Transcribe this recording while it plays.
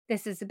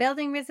This is the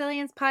Building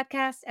Resilience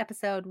Podcast,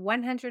 episode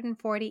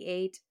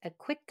 148, a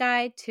quick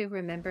guide to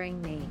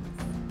remembering names.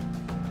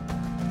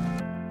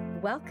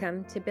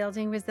 Welcome to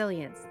Building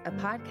Resilience, a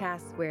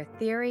podcast where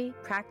theory,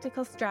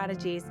 practical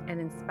strategies,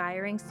 and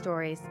inspiring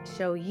stories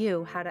show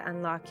you how to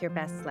unlock your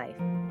best life.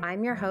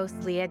 I'm your host,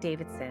 Leah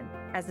Davidson.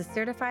 As a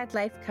certified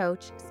life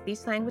coach,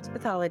 speech-language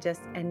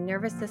pathologist, and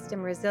nervous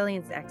system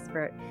resilience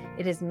expert,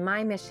 it is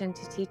my mission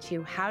to teach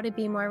you how to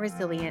be more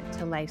resilient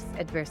to life's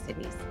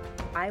adversities.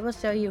 I will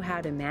show you how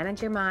to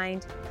manage your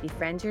mind,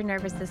 befriend your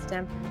nervous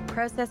system,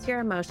 process your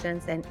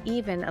emotions, and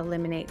even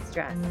eliminate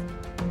stress.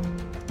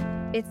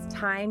 It's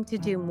time to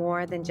do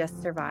more than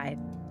just survive.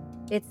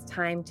 It's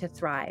time to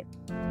thrive.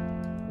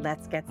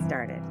 Let's get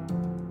started.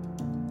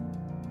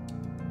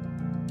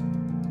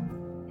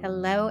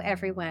 Hello,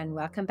 everyone.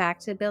 Welcome back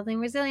to the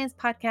Building Resilience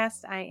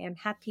Podcast. I am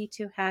happy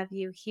to have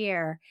you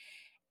here.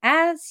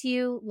 As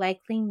you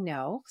likely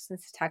know,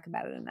 since I talk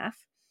about it enough,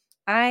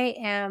 I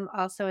am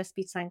also a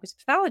speech-language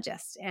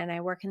pathologist, and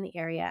I work in the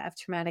area of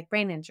traumatic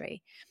brain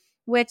injury,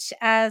 which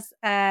as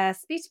a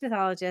speech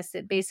pathologist,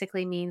 it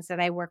basically means that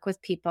I work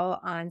with people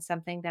on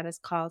something that is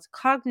called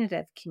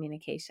cognitive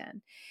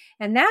communication.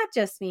 And that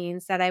just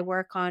means that I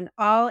work on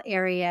all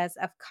areas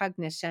of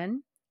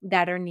cognition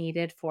that are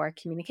needed for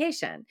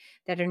communication,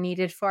 that are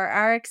needed for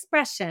our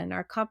expression,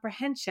 our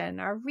comprehension,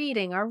 our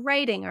reading, our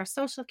writing, our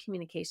social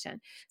communication.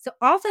 So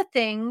all the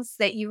things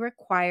that you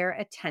require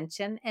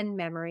attention and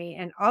memory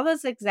and all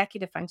those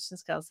executive function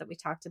skills that we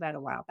talked about a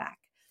while back.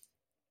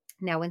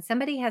 Now, when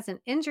somebody has an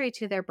injury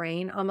to their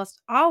brain,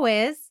 almost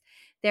always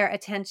their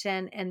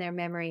attention and their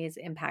memory is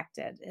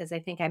impacted, as I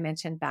think I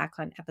mentioned back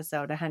on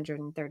episode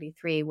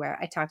 133, where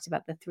I talked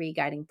about the 3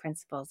 guiding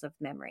principles of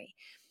memory.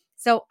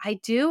 So I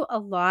do a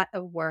lot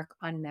of work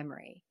on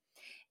memory.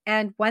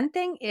 And one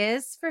thing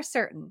is for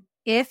certain,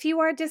 if you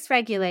are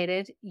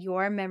dysregulated,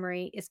 your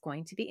memory is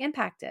going to be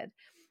impacted.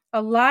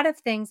 A lot of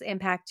things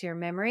impact your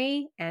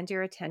memory and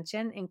your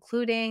attention,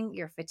 including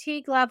your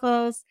fatigue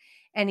levels,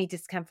 any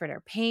discomfort or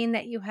pain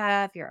that you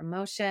have, your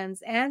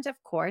emotions, and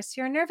of course,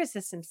 your nervous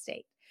system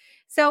state.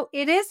 So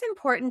it is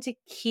important to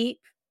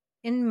keep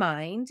in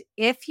mind,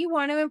 if you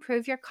want to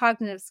improve your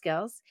cognitive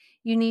skills,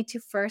 you need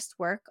to first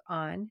work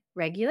on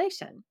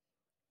regulation.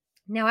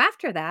 Now,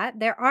 after that,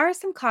 there are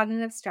some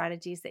cognitive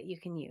strategies that you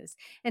can use.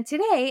 And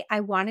today, I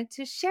wanted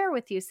to share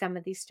with you some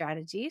of these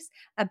strategies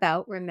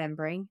about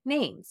remembering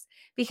names,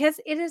 because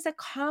it is a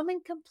common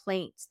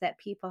complaint that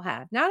people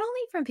have, not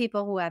only from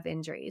people who have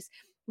injuries,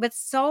 but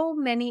so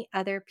many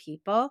other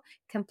people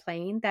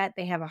complain that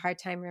they have a hard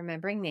time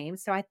remembering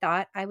names. So I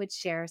thought I would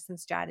share some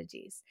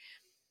strategies.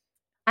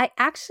 I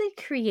actually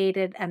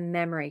created a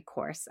memory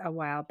course a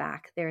while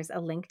back. There's a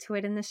link to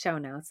it in the show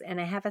notes, and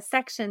I have a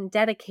section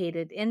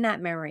dedicated in that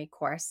memory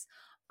course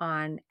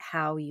on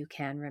how you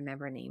can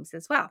remember names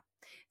as well.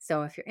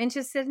 So if you're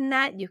interested in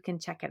that, you can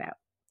check it out.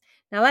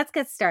 Now let's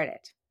get started.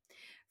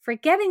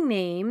 Forgetting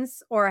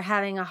names or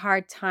having a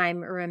hard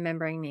time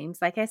remembering names,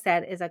 like I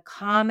said, is a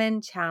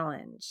common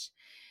challenge.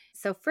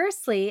 So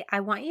firstly,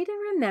 I want you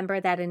to remember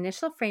that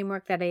initial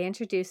framework that I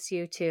introduced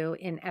you to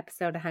in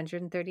episode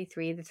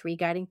 133, the 3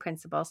 guiding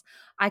principles.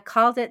 I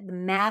called it the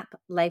MAP,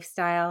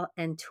 lifestyle,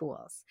 and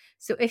tools.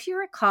 So if you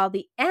recall,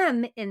 the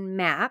M in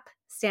MAP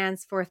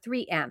stands for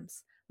 3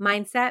 M's: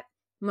 mindset,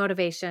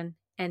 motivation,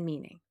 and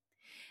meaning.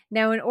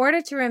 Now, in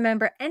order to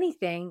remember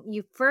anything,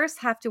 you first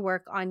have to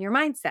work on your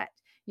mindset,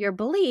 your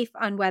belief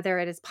on whether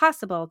it is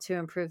possible to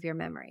improve your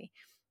memory,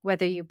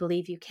 whether you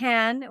believe you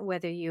can,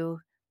 whether you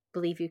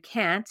believe you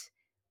can't.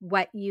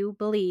 What you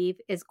believe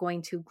is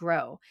going to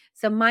grow.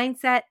 So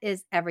mindset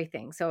is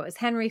everything. So it was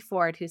Henry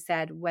Ford who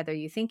said, whether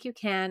you think you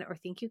can or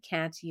think you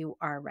can't, you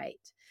are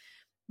right.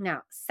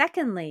 Now,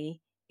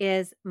 secondly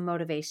is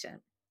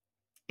motivation.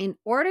 In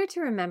order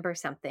to remember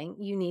something,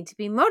 you need to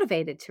be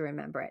motivated to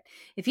remember it.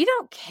 If you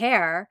don't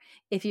care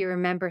if you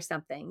remember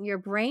something, your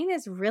brain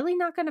is really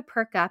not going to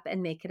perk up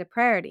and make it a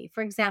priority.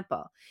 For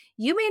example,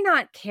 you may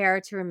not care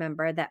to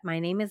remember that my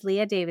name is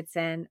Leah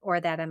Davidson, or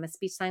that I'm a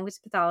speech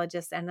language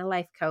pathologist and a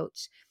life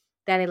coach,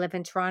 that I live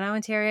in Toronto,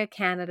 Ontario,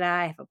 Canada.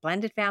 I have a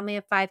blended family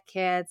of 5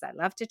 kids. I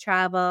love to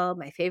travel.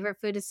 My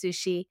favorite food is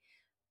sushi.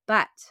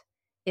 But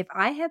if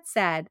I had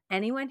said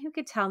anyone who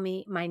could tell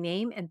me my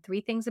name and 3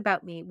 things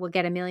about me will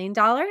get $1 million,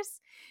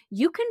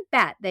 you can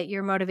bet that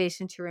your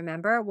motivation to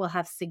remember will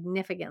have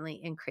significantly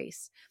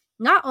increased.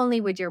 Not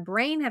only would your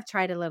brain have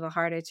tried a little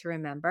harder to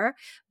remember,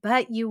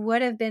 but you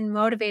would have been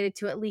motivated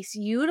to at least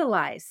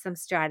utilize some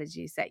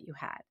strategies that you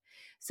had.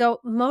 So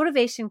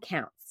motivation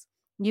counts.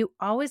 You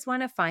always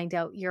want to find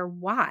out your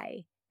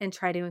why and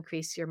try to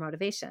increase your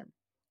motivation.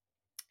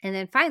 And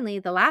then finally,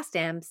 the last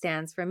M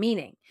stands for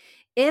meaning.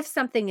 If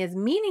something is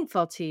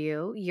meaningful to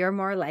you, you're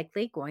more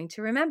likely going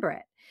to remember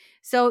it.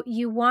 So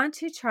you want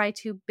to try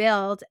to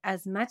build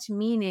as much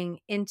meaning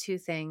into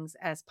things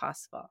as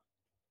possible.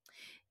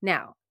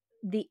 Now,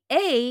 the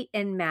A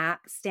in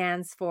MAP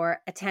stands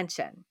for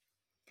attention.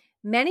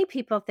 Many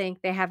people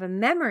think they have a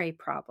memory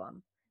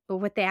problem, But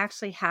what they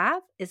actually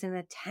have is an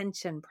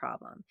attention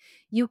problem.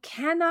 You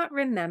cannot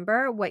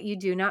remember what you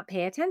do not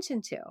pay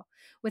attention to.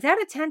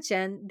 Without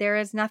attention, there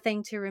is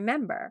nothing to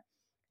remember.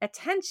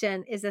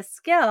 Attention is a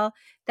skill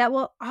that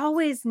will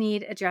always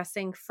need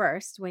addressing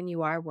first when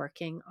you are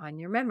working on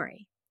your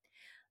memory.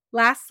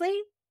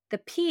 Lastly, the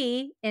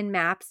P in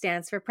MAP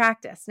stands for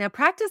practice. Now,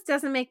 practice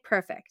doesn't make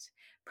perfect.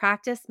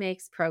 Practice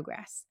makes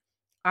progress.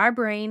 Our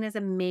brain is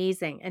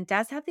amazing and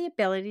does have the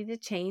ability to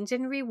change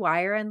and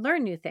rewire and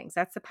learn new things.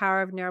 That's the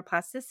power of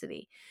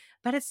neuroplasticity.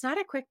 But it's not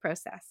a quick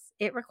process.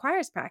 It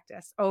requires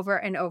practice over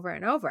and over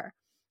and over.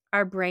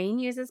 Our brain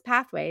uses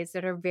pathways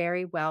that are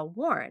very well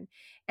worn.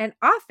 And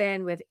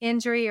often with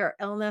injury or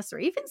illness or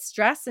even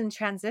stress and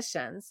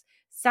transitions,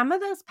 some of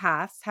those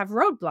paths have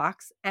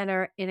roadblocks and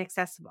are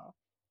inaccessible.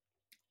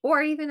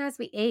 Or even as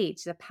we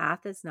age, the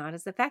path is not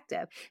as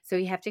effective. So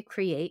you have to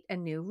create a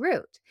new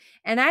route.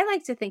 And I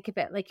like to think of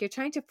it like you're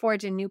trying to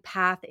forge a new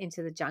path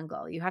into the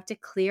jungle. You have to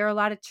clear a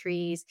lot of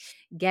trees,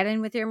 get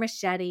in with your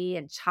machete,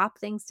 and chop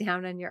things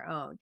down on your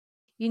own.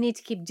 You need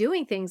to keep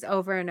doing things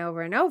over and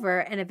over and over,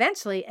 and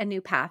eventually a new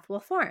path will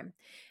form.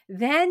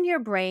 Then your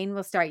brain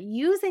will start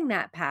using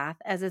that path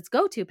as its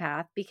go to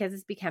path because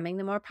it's becoming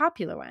the more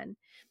popular one.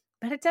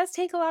 But it does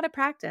take a lot of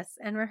practice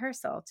and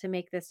rehearsal to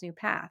make this new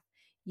path.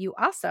 You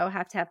also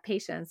have to have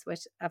patience,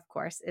 which of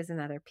course is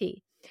another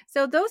P.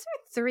 So those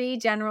are three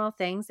general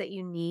things that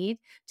you need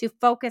to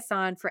focus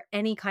on for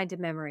any kind of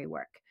memory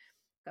work.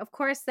 Of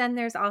course, then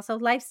there's also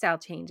lifestyle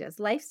changes.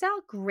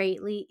 Lifestyle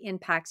greatly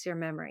impacts your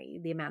memory,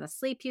 the amount of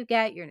sleep you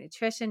get, your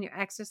nutrition, your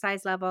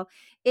exercise level.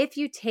 If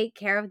you take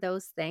care of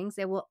those things,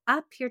 it will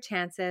up your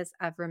chances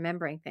of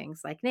remembering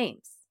things like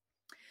names.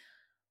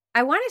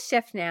 I want to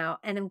shift now,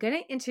 and I'm going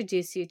to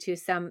introduce you to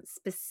some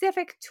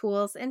specific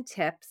tools and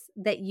tips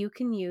that you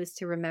can use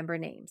to remember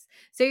names.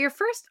 So you're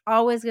first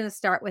always going to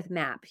start with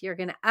MAP. You're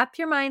going to up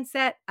your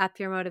mindset, up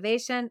your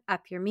motivation,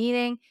 up your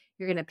meaning.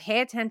 You're going to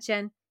pay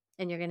attention,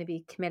 and you're going to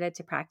be committed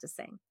to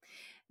practicing.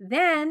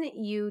 Then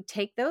you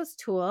take those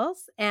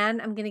tools,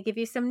 and I'm going to give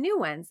you some new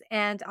ones,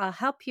 and I'll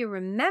help you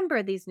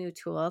remember these new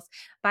tools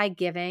by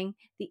giving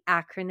the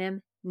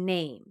acronym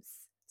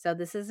NAMES. So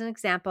this is an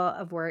example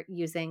of we're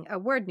using a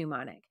word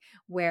mnemonic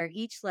where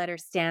each letter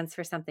stands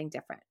for something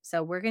different.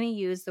 So we're going to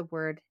use the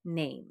word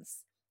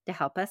names to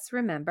help us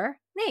remember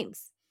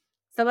names.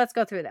 So let's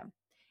go through them.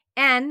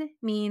 N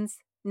means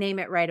name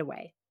it right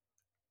away.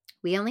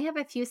 We only have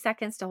a few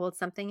seconds to hold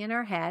something in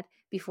our head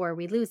before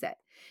we lose it.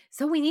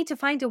 So we need to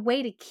find a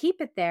way to keep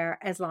it there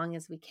as long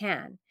as we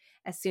can.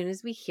 As soon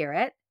as we hear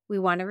it, we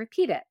want to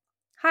repeat it.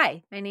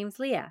 Hi, my name's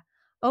Leah.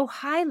 Oh,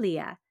 hi,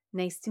 Leah.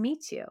 Nice to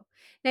meet you.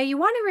 Now, you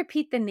want to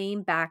repeat the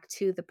name back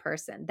to the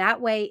person. That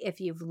way, if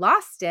you've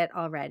lost it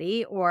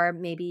already, or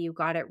maybe you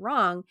got it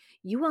wrong,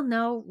 you will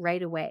know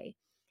right away.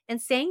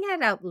 And saying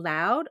it out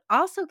loud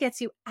also gets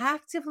you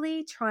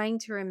actively trying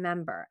to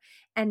remember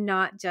and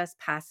not just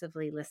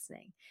passively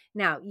listening.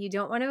 Now, you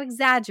don't want to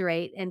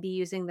exaggerate and be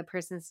using the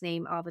person's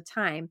name all the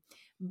time,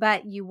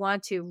 but you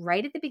want to,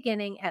 right at the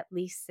beginning, at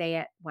least say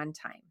it one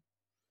time.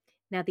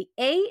 Now, the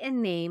A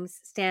in names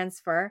stands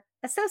for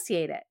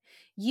associate it.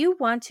 You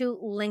want to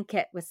link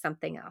it with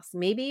something else.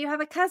 Maybe you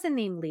have a cousin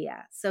named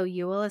Leah, so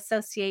you will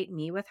associate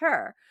me with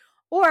her.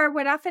 Or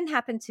what often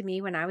happened to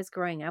me when I was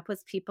growing up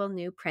was people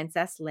knew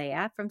Princess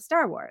Leia from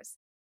Star Wars.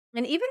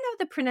 And even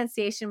though the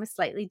pronunciation was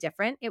slightly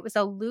different, it was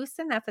a loose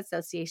enough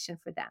association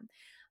for them.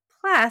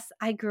 Plus,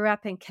 I grew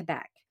up in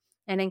Quebec.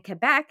 And in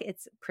Quebec,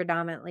 it's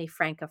predominantly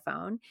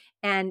Francophone.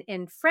 And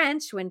in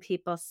French, when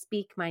people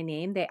speak my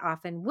name, they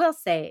often will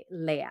say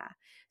Leia.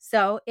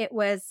 So it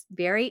was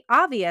very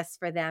obvious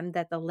for them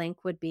that the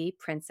link would be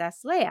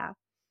Princess Leia.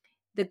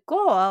 The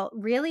goal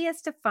really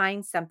is to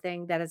find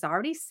something that is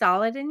already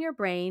solid in your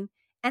brain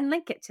and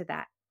link it to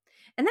that.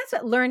 And that's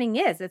what learning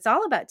is. It's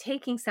all about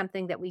taking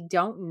something that we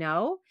don't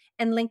know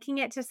and linking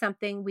it to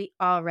something we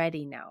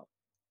already know.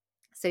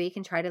 So you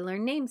can try to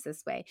learn names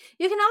this way.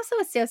 You can also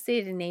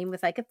associate a name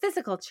with like a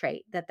physical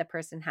trait that the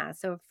person has.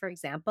 So for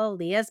example,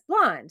 Leah's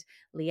blonde.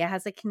 Leah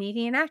has a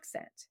Canadian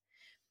accent.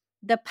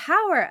 The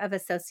power of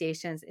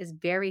associations is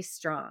very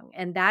strong.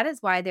 And that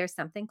is why there's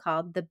something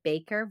called the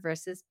Baker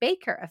versus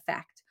Baker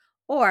effect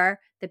or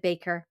the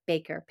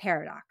Baker-Baker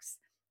paradox.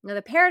 Now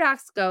the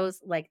paradox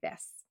goes like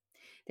this.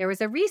 There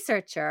was a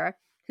researcher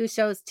who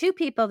shows two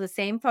people the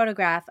same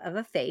photograph of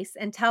a face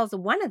and tells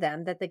one of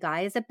them that the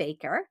guy is a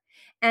baker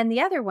and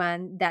the other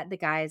one that the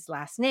guy's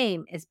last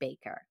name is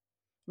Baker.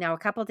 Now, a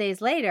couple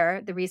days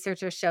later, the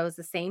researcher shows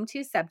the same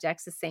two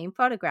subjects the same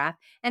photograph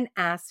and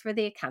asks for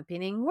the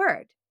accompanying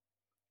word.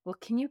 Well,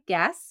 can you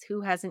guess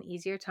who has an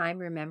easier time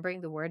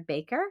remembering the word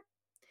baker?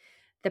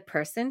 The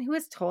person who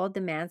is told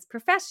the man's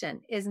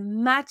profession is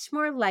much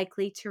more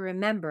likely to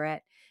remember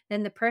it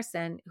than the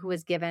person who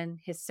was given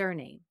his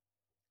surname.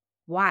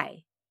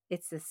 Why?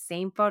 It's the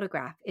same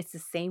photograph, it's the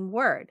same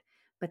word,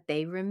 but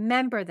they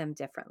remember them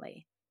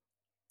differently.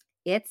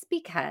 It's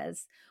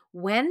because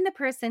when the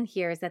person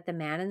hears that the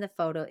man in the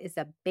photo is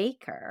a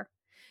baker,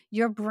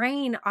 Your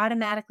brain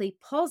automatically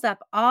pulls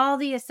up all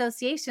the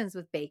associations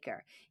with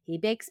Baker. He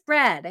bakes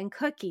bread and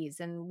cookies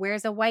and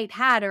wears a white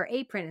hat or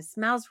apron. It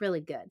smells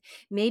really good.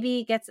 Maybe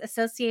it gets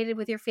associated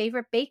with your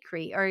favorite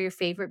bakery or your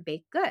favorite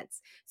baked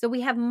goods. So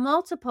we have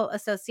multiple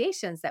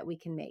associations that we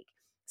can make.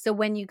 So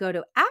when you go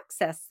to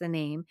access the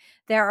name,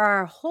 there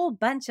are a whole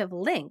bunch of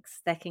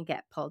links that can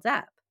get pulled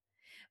up.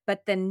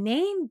 But the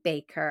name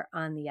Baker,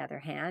 on the other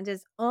hand,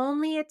 is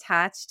only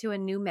attached to a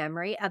new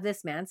memory of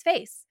this man's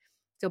face.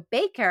 So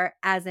Baker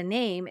as a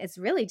name is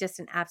really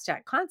just an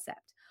abstract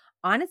concept.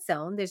 On its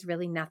own, there's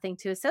really nothing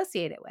to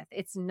associate it with.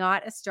 It's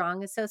not a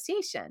strong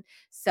association,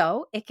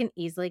 so it can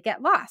easily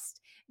get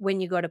lost. When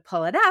you go to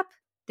pull it up,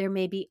 there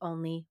may be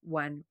only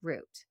one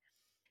root.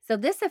 So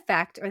this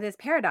effect or this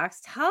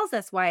paradox tells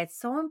us why it's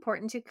so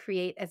important to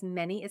create as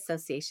many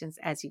associations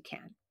as you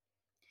can.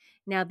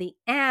 Now, the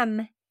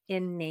M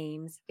in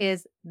names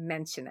is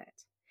mention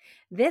it.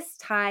 This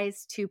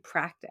ties to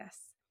practice.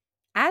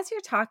 As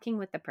you're talking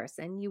with the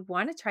person, you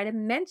want to try to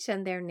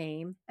mention their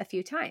name a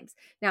few times.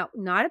 Now,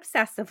 not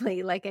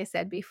obsessively, like I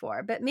said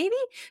before, but maybe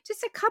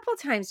just a couple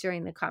times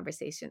during the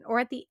conversation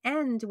or at the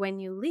end when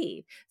you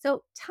leave.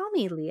 So tell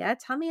me, Leah,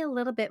 tell me a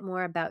little bit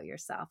more about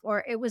yourself.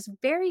 Or it was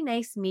very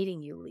nice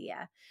meeting you,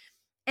 Leah.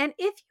 And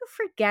if you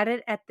forget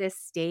it at this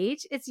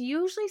stage, it's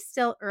usually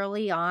still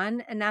early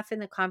on enough in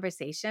the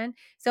conversation.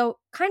 So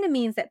kind of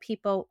means that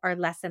people are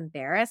less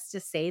embarrassed to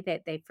say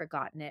that they've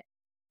forgotten it.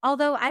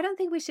 Although I don't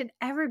think we should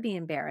ever be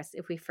embarrassed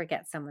if we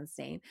forget someone's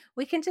name.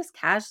 We can just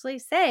casually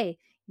say,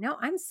 "No,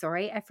 I'm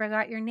sorry, I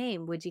forgot your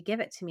name. Would you give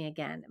it to me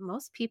again?"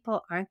 Most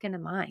people aren't going to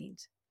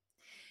mind.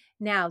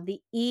 Now,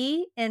 the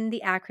E in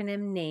the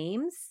acronym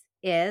NAMES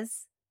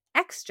is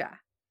extra.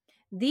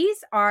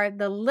 These are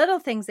the little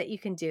things that you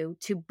can do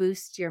to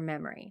boost your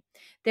memory.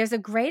 There's a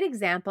great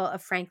example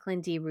of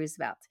Franklin D.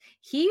 Roosevelt.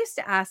 He used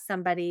to ask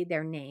somebody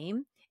their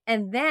name,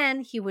 and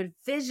then he would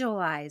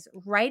visualize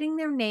writing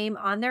their name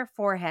on their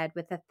forehead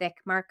with a thick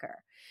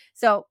marker.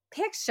 So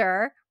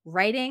picture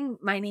writing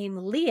my name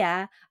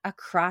Leah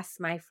across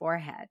my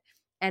forehead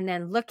and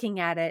then looking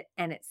at it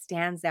and it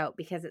stands out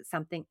because it's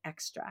something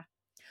extra.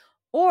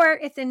 Or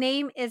if the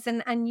name is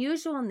an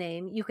unusual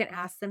name, you can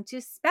ask them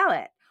to spell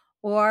it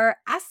or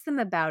ask them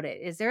about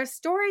it. Is there a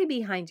story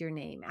behind your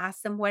name?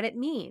 Ask them what it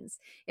means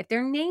if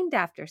they're named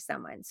after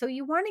someone. So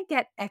you want to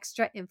get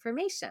extra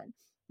information.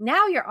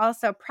 Now you're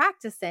also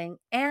practicing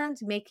and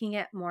making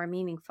it more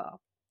meaningful.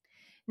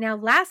 Now,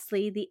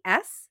 lastly, the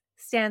S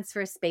stands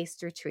for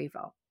spaced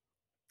retrieval.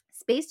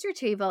 Spaced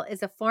retrieval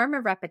is a form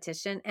of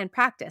repetition and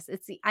practice.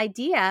 It's the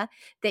idea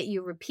that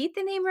you repeat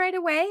the name right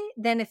away,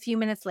 then a few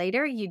minutes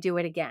later, you do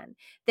it again.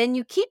 Then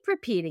you keep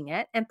repeating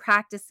it and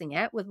practicing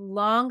it with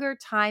longer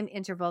time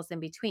intervals in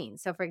between.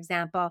 So, for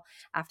example,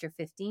 after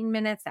 15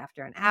 minutes,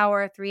 after an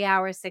hour, 3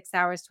 hours, 6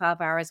 hours,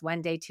 12 hours,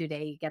 1 day, 2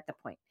 day, you get the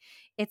point.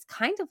 It's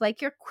kind of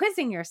like you're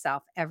quizzing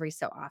yourself every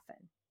so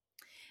often.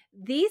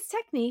 These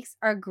techniques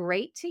are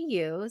great to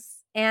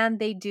use and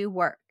they do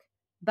work,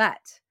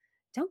 but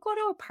don't go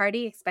to a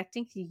party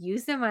expecting to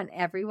use them on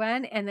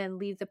everyone and then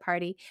leave the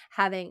party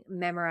having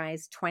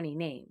memorized 20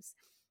 names.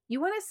 You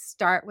want to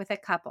start with a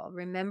couple.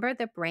 Remember,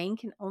 the brain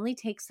can only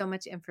take so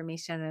much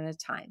information at a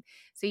time.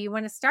 So you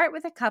want to start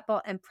with a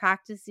couple and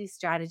practice these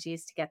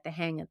strategies to get the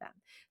hang of them.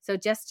 So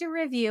just to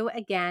review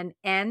again,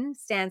 N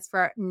stands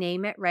for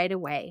name it right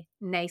away.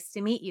 Nice to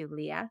meet you,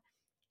 Leah.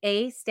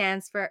 A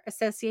stands for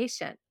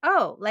association.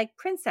 Oh, like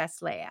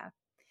Princess Leia.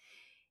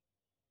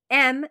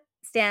 M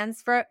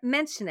stands for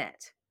mention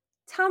it.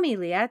 Tell me,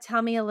 Leah,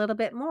 tell me a little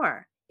bit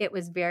more. It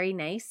was very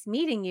nice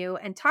meeting you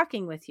and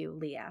talking with you,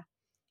 Leah.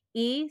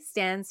 E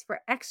stands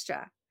for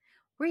extra.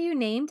 Were you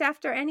named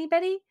after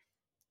anybody?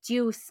 Do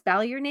you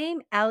spell your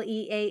name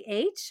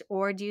Leah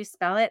or do you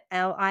spell it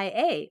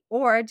Lia?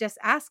 Or just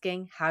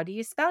asking, how do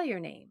you spell your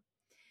name?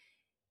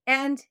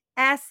 And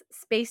S,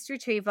 spaced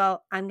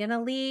retrieval. I'm going to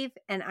leave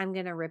and I'm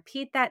going to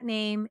repeat that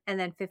name. And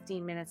then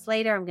 15 minutes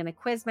later, I'm going to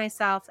quiz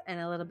myself.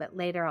 And a little bit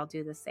later, I'll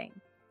do the same.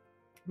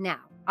 Now,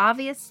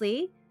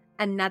 obviously,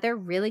 another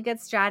really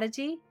good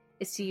strategy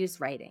is to use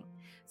writing.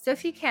 So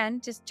if you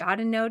can, just jot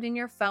a note in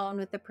your phone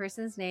with the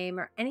person's name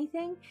or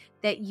anything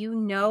that you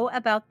know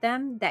about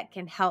them that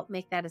can help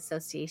make that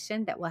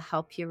association that will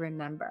help you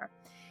remember.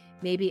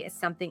 Maybe it's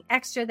something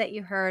extra that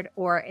you heard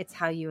or it's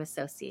how you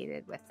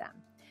associated with them.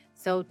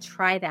 So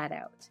try that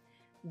out.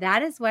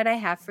 That is what I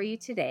have for you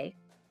today.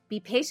 Be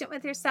patient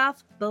with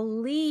yourself.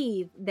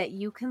 Believe that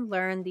you can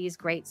learn these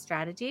great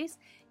strategies.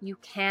 You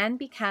can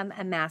become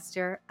a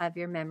master of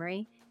your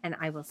memory, and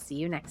I will see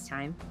you next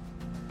time.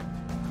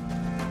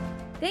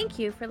 Thank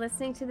you for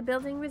listening to the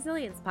Building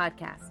Resilience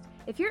podcast.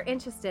 If you're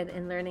interested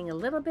in learning a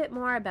little bit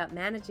more about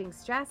managing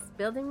stress,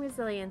 building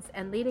resilience,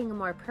 and leading a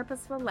more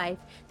purposeful life,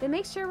 then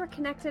make sure we're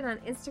connected on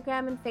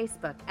Instagram and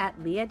Facebook at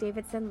Leah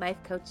Davidson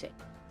Life Coaching.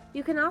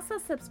 You can also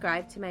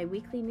subscribe to my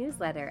weekly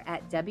newsletter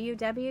at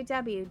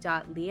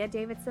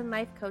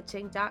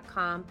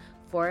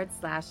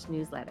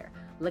www.leahdavidsonlifecoaching.com/newsletter.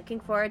 Looking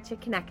forward to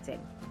connecting.